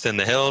campus in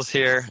the hills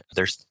here.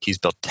 He's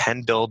built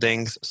 10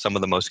 buildings, some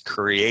of the most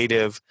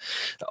creative,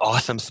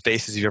 awesome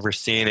spaces you've ever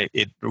seen.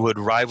 It would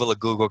rival a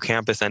Google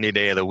campus any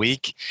day of the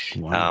week.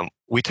 Wow.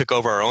 We took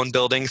over our own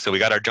building, so we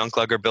got our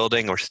Junklugger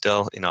building. We're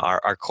still,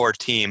 our core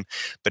team,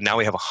 but now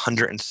we have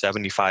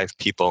 175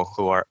 people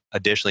who are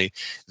additionally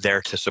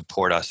there to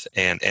support us,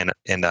 and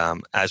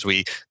as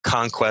we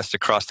conquest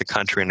across the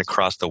country and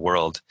across the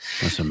world.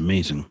 That's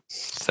amazing.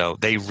 So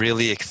they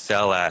really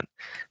excel at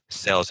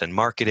sales and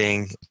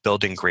marketing,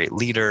 building great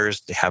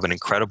leaders. They have an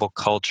incredible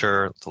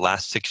culture. The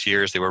last 6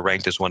 years, they were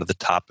ranked as one of the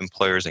top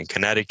employers in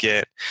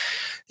Connecticut.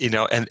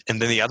 And then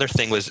the other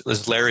thing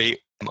was Larry,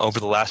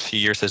 over the last few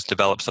years, has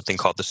developed something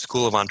called the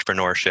School of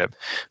Entrepreneurship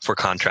for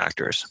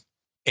contractors.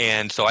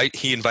 And so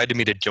he invited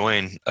me to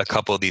join a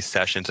couple of these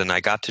sessions, and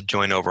I got to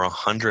join over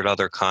 100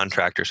 other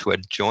contractors who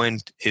had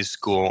joined his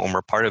school and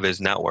were part of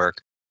his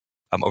network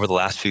over the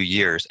last few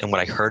years. And what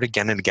I heard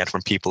again and again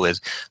from people is,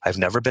 I've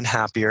never been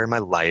happier in my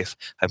life.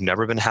 I've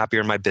never been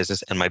happier in my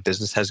business, and my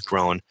business has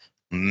grown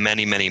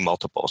many, many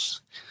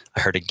multiples.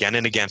 I heard again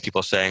and again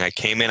people saying, I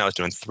came in, I was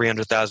doing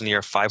 $300,000 a year,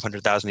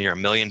 $500,000 a year, $1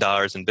 million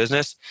in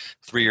business.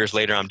 3 years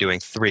later, I'm doing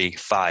 $3,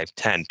 $5,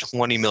 $10,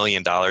 $20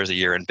 million a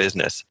year in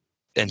business.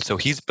 And so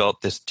he's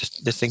built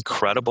this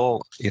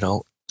incredible,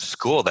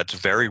 school that's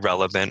very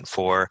relevant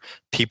for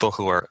people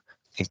who are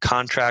in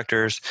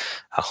contractors,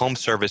 home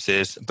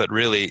services, but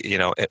really,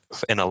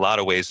 in a lot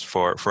of ways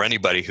for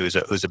anybody who's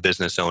a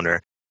business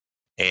owner.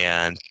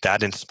 And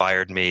that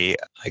inspired me.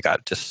 I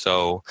got just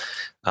so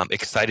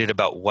excited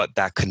about what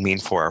that could mean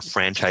for our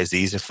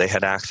franchisees if they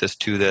had access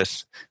to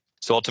this.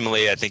 So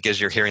ultimately, I think as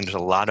you're hearing, there's a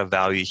lot of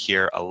value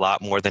here, a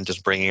lot more than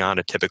just bringing on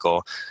a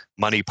typical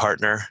money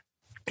partner.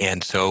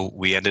 And so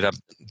we ended up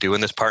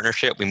doing this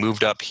partnership. We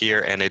moved up here,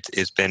 and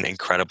it's been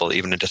incredible,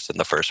 even just in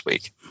the first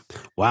week.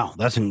 Wow,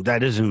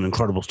 that is an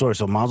incredible story.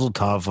 So Mazel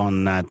Tov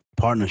on that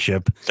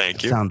partnership.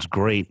 Thank you. Sounds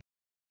great.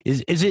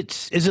 Is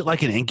it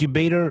like an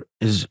incubator?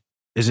 Is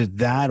it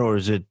that, or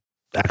is it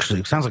actually?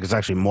 It sounds like it's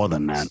actually more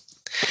than that.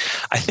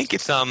 I think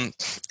it's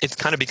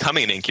kind of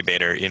becoming an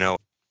incubator.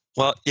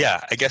 Well,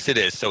 yeah, I guess it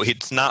is. So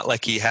it's not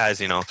like he has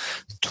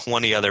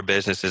 20 other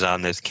businesses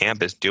on this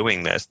campus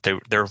doing this.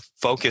 They're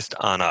focused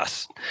on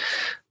us,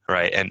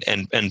 right?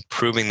 And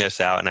proving this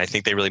out. And I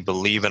think they really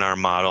believe in our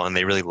model, and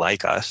they really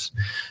like us.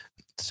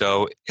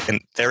 So, and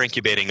they're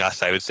incubating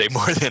us, I would say,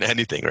 more than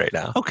anything right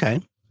now.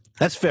 Okay,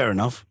 that's fair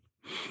enough.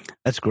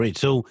 That's great.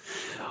 So,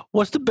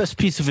 what's the best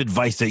piece of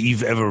advice that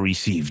you've ever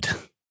received?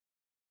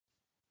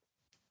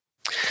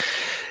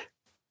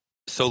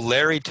 So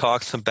Larry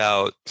talks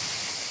about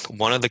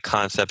one of the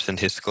concepts in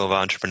his School of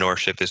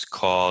Entrepreneurship is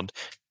called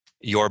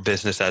your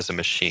business as a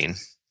machine.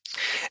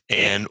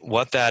 And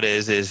what that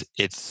is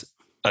it's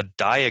a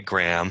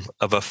diagram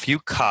of a few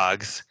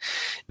cogs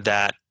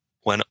that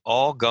when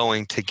all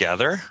going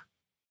together,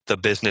 the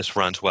business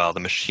runs well. The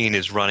machine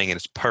is running and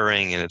it's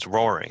purring and it's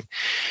roaring.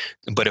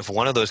 But if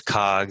one of those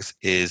cogs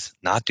is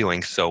not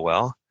doing so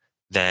well,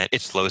 then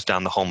it slows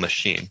down the whole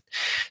machine.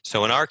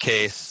 So in our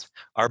case,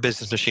 our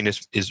business machine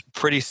is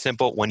pretty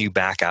simple when you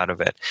back out of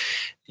it.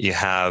 You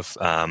have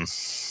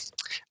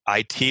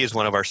IT is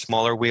one of our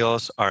smaller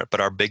wheels,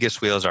 but our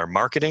biggest wheels are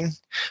marketing,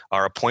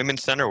 our appointment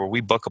center where we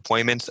book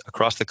appointments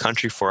across the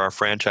country for our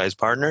franchise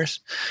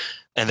partners,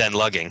 and then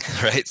lugging,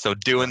 right? So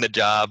doing the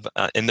job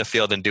in the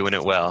field and doing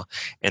it well.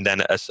 And then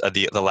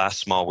the last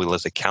small wheel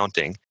is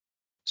accounting.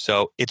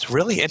 So it's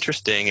really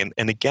interesting.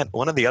 And again,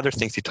 one of the other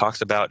things he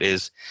talks about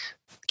is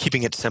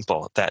keeping it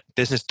simple, that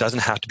business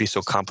doesn't have to be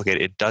so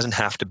complicated. It doesn't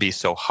have to be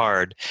so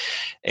hard.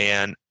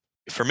 And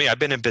for me, I've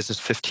been in business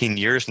 15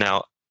 years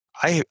now.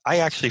 I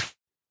actually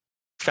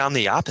found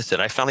the opposite.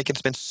 I found like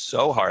it's been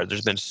so hard.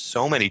 There's been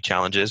so many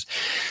challenges.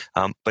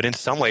 But in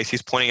some ways,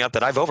 he's pointing out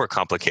that I've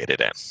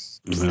overcomplicated it.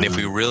 Mm-hmm. And if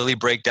we really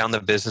break down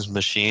the business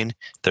machine,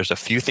 there's a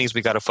few things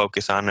we got to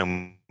focus on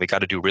and we got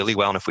to do really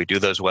well. And if we do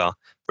those well,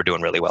 we're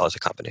doing really well as a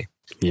company.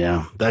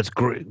 Yeah, that's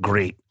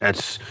great.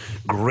 That's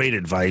great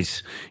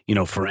advice,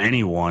 for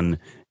anyone.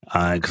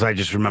 Because I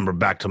just remember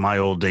back to my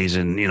old days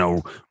in,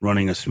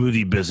 running a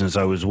smoothie business.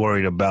 I was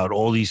worried about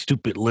all these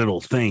stupid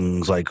little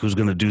things like who's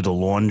going to do the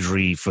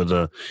laundry for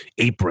the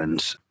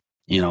aprons.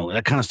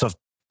 That kind of stuff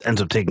ends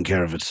up taking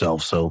care of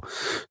itself. So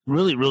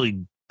really,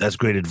 really, that's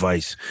great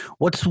advice.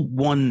 What's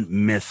one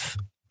myth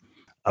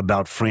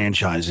about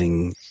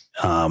franchising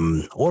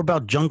or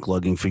about junk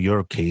lugging for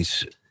your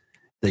case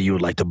that you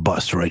would like to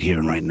bust right here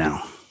and right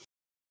now?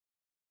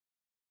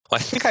 Well,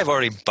 I think I've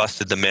already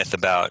busted the myth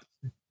about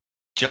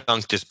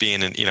junk just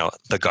being in,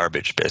 the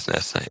garbage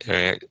business.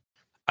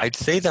 I'd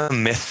say the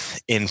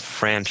myth in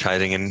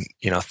franchising and,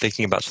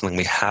 thinking about something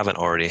we haven't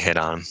already hit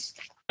on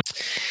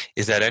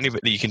is that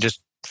you can just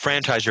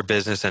franchise your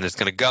business and it's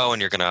going to go and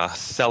you're going to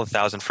sell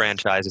 1,000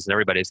 franchises and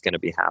everybody's going to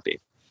be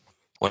happy.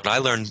 What I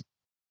learned,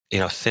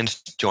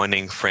 since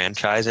joining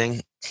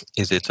franchising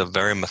is it's a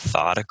very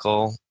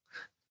methodical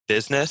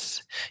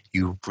business.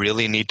 You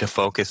really need to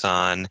focus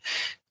on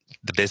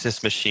the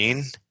business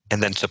machine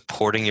and then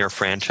supporting your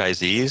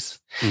franchisees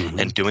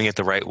and doing it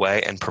the right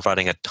way and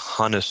providing a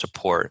ton of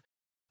support.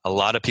 A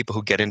lot of people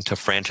who get into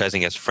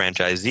franchising as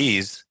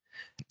franchisees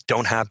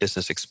don't have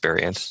business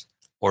experience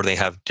or they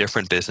have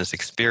different business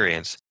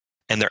experience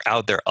and they're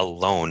out there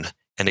alone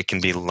and it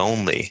can be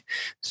lonely.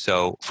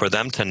 So for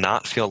them to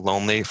not feel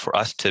lonely, for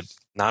us to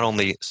not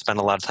only spend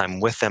a lot of time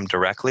with them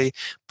directly,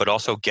 but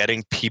also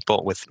getting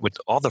people with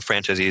all the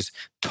franchisees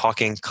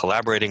talking,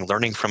 collaborating,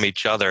 learning from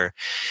each other,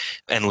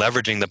 and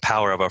leveraging the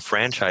power of a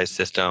franchise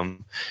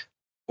system,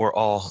 we're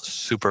all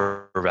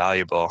super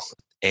valuable.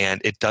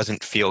 And it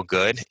doesn't feel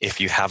good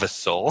if you have a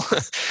soul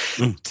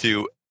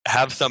to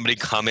have somebody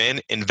come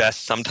in,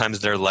 invest sometimes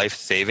their life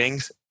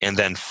savings, and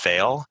then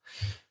fail.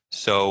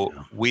 So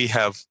we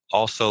have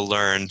also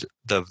learned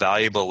the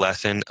valuable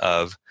lesson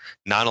of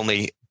not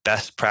only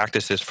best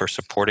practices for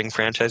supporting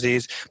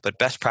franchisees, but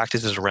best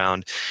practices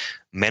around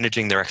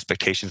managing their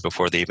expectations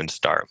before they even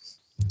start.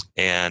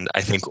 And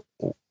I think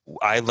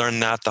I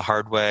learned that the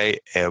hard way.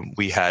 And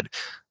we had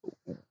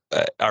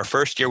our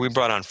first year, we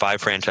brought on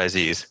 5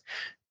 franchisees.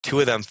 2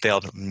 of them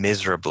failed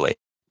miserably.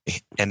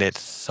 And it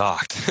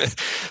sucked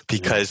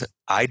because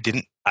I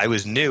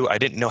was new. I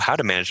didn't know how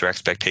to manage their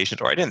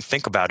expectations, or I didn't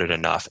think about it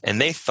enough. And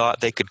they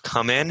thought they could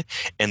come in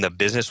and the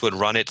business would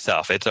run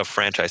itself. It's a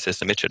franchise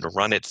system. It should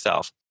run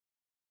itself.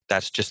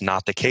 That's just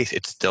not the case.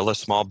 It's still a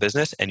small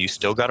business and you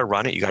still got to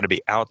run it. You got to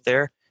be out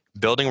there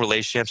building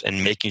relationships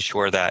and making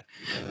sure that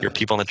your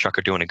people in the truck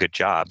are doing a good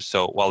job.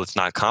 So while it's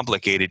not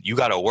complicated, you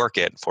got to work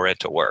it for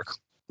it to work.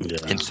 Yeah.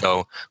 And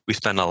so we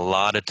spend a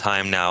lot of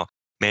time now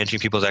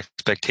managing people's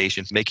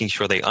expectations, making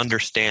sure they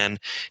understand,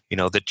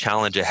 the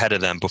challenge ahead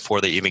of them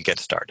before they even get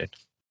started.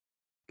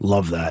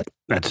 Love that.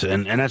 That's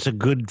a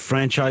good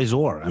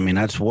franchisor. I mean,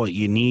 that's what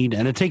you need.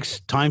 And it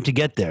takes time to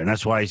get there. And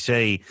that's why I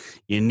say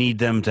you need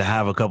them to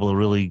have a couple of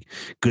really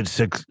good,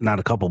 not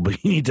a couple,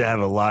 but you need to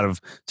have a lot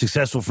of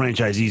successful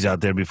franchisees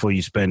out there before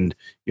you spend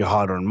your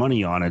hard-earned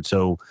money on it.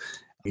 So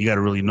you got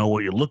to really know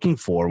what you're looking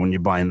for when you're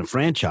buying the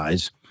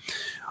franchise.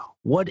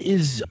 What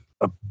is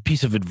a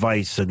piece of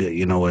advice,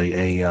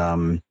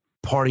 a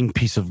parting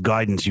piece of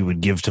guidance you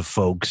would give to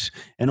folks?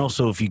 And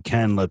also, if you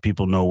can, let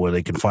people know where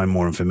they can find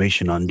more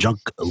information on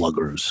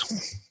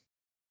Junkluggers.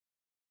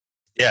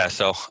 Yeah,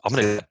 so I'm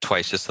going to do that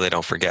twice just so they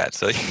don't forget.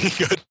 So you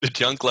can go to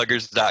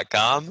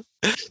junkluggers.com.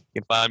 You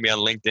can find me on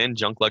LinkedIn,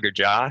 Junklugger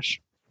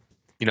Josh.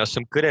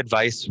 Some good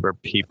advice for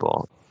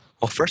people.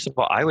 Well, first of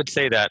all, I would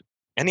say that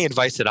any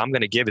advice that I'm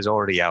going to give is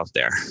already out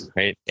there,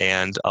 right?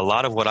 And a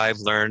lot of what I've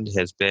learned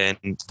has been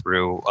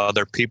through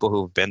other people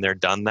who've been there,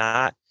 done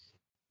that,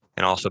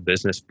 and also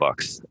business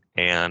books.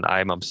 And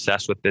I'm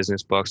obsessed with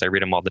business books. I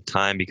read them all the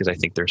time because I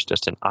think there's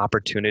just an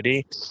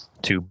opportunity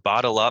to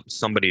bottle up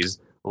somebody's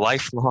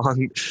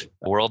lifelong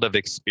world of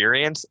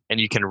experience, and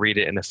you can read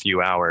it in a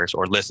few hours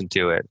or listen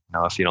to it,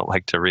 if you don't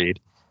like to read.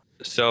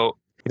 So,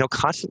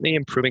 constantly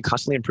improving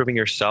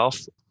yourself.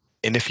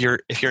 And if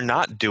you're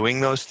not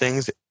doing those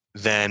things,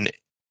 then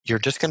you're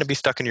just going to be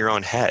stuck in your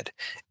own head,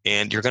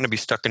 and you're going to be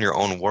stuck in your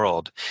own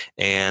world.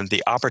 And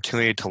the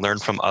opportunity to learn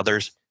from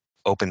others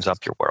opens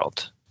up your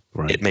world.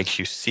 Right. It makes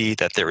you see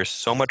that there is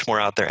so much more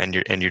out there, and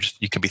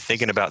you can be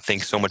thinking about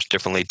things so much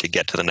differently to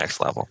get to the next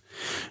level.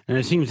 And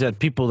it seems that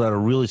people that are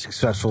really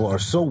successful are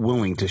so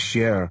willing to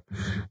share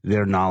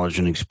their knowledge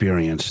and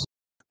experience.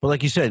 But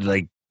like you said,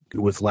 like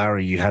with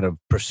Larry, you had to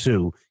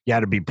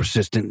be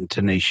persistent and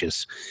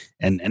tenacious.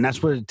 And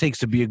that's what it takes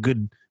to be a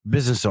good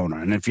business owner.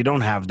 And if you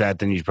don't have that,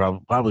 then you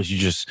probably should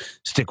just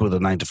stick with a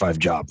 9-to-5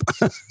 job.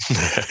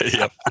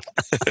 Yep.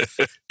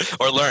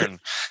 Or learn.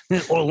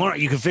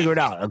 You can figure it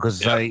out,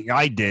 because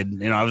I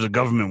did. I was a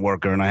government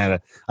worker, and I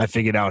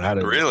figured out how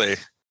to. Really?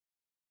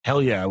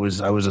 Hell yeah! I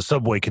was a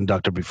subway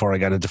conductor before I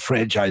got into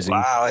franchising.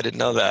 Wow, I didn't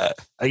know that.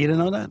 Oh, you didn't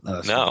know that?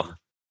 No.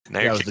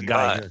 Now you're I was the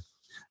guy.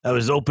 I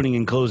was opening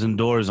and closing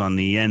doors on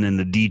the N and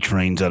the D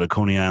trains out of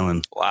Coney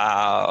Island.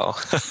 Wow.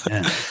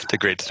 Yeah. It's a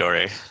great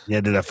story. Yeah,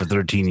 I did that for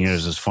 13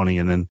 years. It's funny.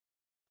 And then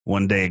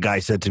one day a guy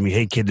said to me,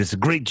 "Hey, kid, it's a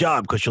great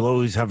job because you'll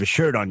always have a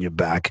shirt on your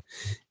back."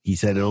 He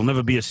said, "It'll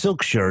never be a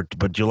silk shirt,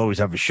 but you'll always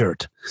have a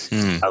shirt."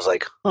 I was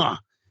like,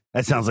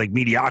 that sounds like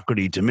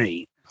mediocrity to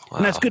me. Wow.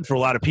 And that's good for a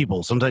lot of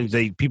people. Sometimes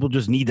people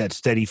just need that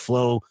steady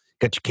flow.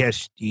 Get your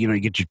cash, you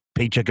get your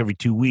paycheck every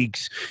 2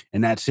 weeks,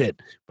 and that's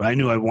it. But I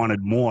knew I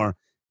wanted more.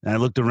 And I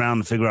looked around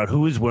to figure out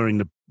who is wearing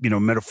the,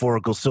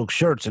 metaphorical silk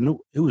shirts, and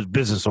it was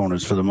business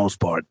owners for the most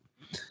part.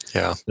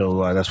 Yeah.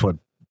 So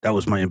that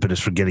was my impetus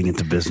for getting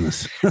into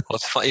business. Well,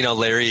 it's fun.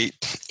 Larry,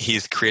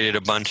 he's created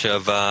a bunch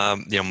of,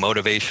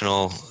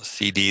 motivational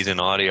CDs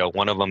and audio.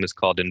 One of them is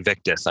called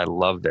Invictus. I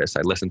love this.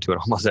 I listen to it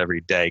almost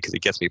every day because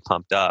it gets me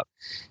pumped up.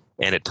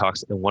 And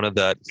one of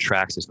the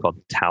tracks is called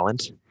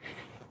Talent.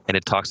 And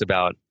it talks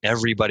about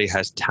everybody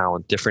has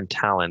talent, different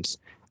talents.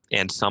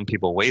 And some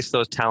people waste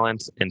those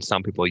talents, and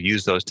some people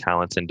use those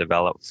talents and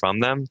develop from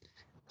them.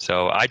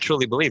 So I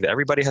truly believe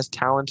everybody has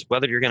talents,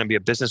 whether you're going to be a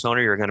business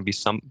owner, you're going to be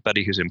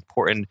somebody who's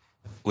important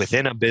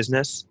within a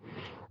business,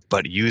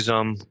 but use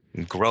them,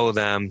 grow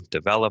them,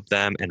 develop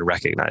them, and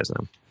recognize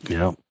them.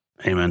 Yeah.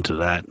 Amen to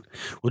that.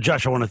 Well,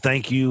 Josh, I want to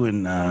thank you,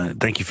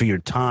 and thank you for your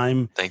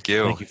time. Thank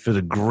you. Thank you for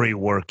the great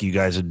work you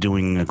guys are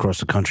doing across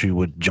the country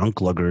with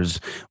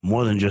Junkluggers,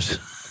 more than just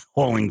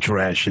hauling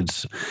trash.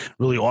 It's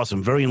really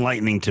awesome. Very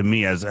enlightening to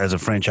me as a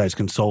franchise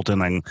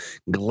consultant. I'm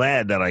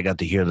glad that I got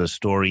to hear the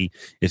story.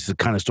 It's the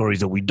kind of stories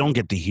that we don't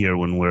get to hear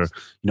when we're,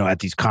 at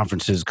these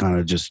conferences, kind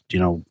of just,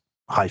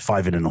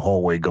 high-fiving in the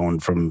hallway going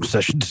from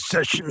session to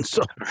session.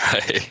 So,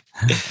 right.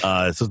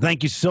 So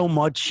thank you so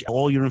much.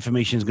 All your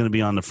information is going to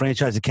be on the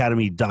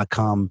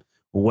franchiseacademy.com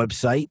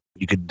website.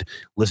 You could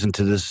listen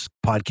to this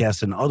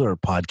podcast and other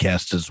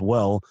podcasts as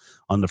well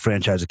on the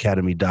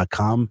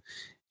franchiseacademy.com.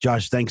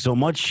 Josh, thanks so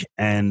much,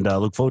 and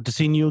look forward to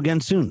seeing you again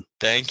soon.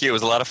 Thank you. It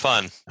was a lot of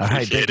fun. All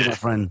right. Thank you, my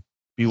friend.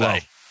 Be well.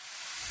 Bye.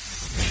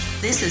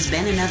 This has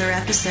been another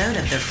episode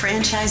of the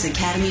Franchise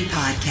Academy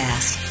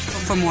Podcast.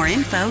 For more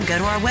info, go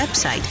to our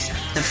website,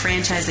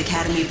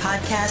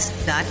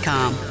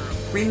 thefranchiseacademypodcast.com.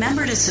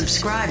 Remember to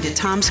subscribe to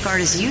Tom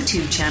Scarda's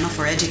YouTube channel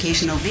for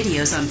educational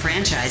videos on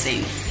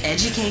franchising,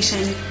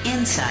 education,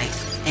 insight,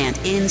 and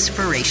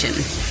inspiration.